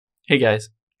Hey guys,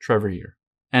 Trevor here.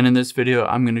 And in this video,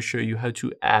 I'm going to show you how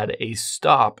to add a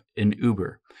stop in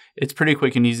Uber. It's pretty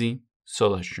quick and easy, so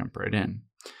let's jump right in.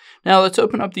 Now let's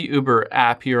open up the Uber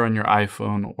app here on your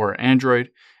iPhone or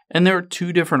Android. And there are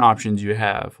two different options you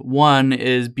have. One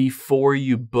is before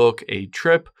you book a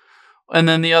trip. And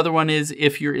then the other one is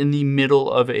if you're in the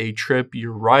middle of a trip,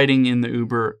 you're riding in the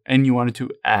Uber and you wanted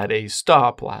to add a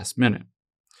stop last minute.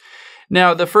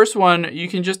 Now, the first one, you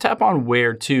can just tap on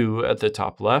Where To at the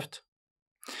top left,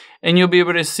 and you'll be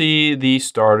able to see the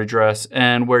start address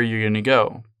and where you're going to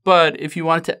go. But if you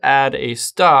want to add a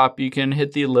stop, you can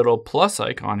hit the little plus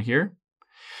icon here.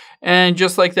 And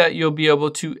just like that, you'll be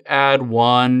able to add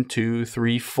 1, 2,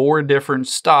 3, 4 different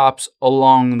stops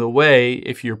along the way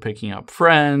if you're picking up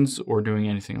friends or doing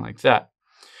anything like that.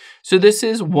 So this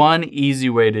is one easy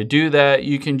way to do that.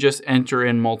 You can just enter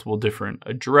in multiple different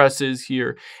addresses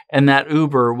here, and that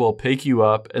Uber will pick you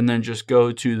up and then just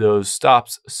go to those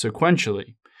stops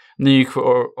sequentially. And then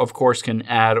you, of course, can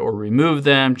add or remove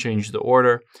them, change the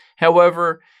order.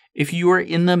 However, if you are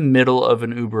in the middle of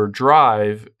an Uber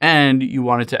drive and you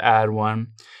wanted to add one,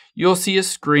 you'll see a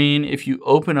screen if you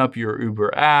open up your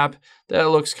Uber app that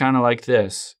looks kind of like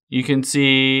this. You can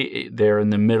see they're in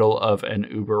the middle of an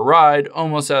Uber ride,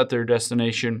 almost at their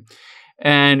destination,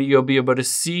 and you'll be able to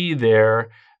see there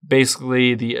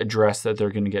basically the address that they're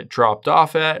going to get dropped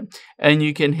off at, and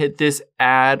you can hit this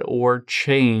add or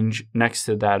change next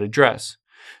to that address.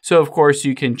 So of course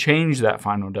you can change that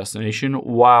final destination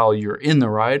while you're in the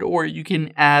ride, or you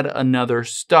can add another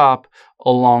stop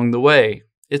along the way.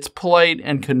 It's polite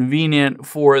and convenient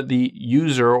for the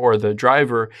user or the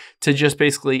driver to just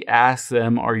basically ask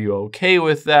them, are you okay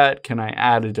with that? Can I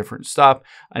add a different stop?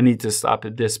 I need to stop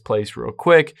at this place real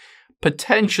quick.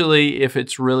 Potentially, if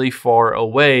it's really far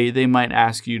away, they might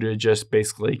ask you to just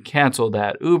basically cancel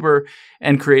that Uber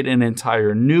and create an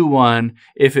entire new one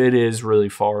if it is really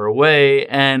far away,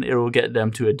 and it will get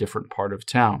them to a different part of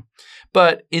town.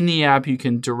 But in the app, you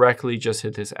can directly just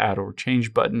hit this add or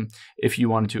change button if you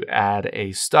wanted to add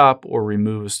a stop or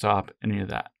remove a stop, any of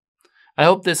that. I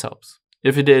hope this helps.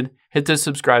 If it did, hit the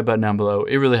subscribe button down below.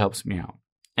 It really helps me out.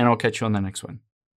 And I'll catch you on the next one.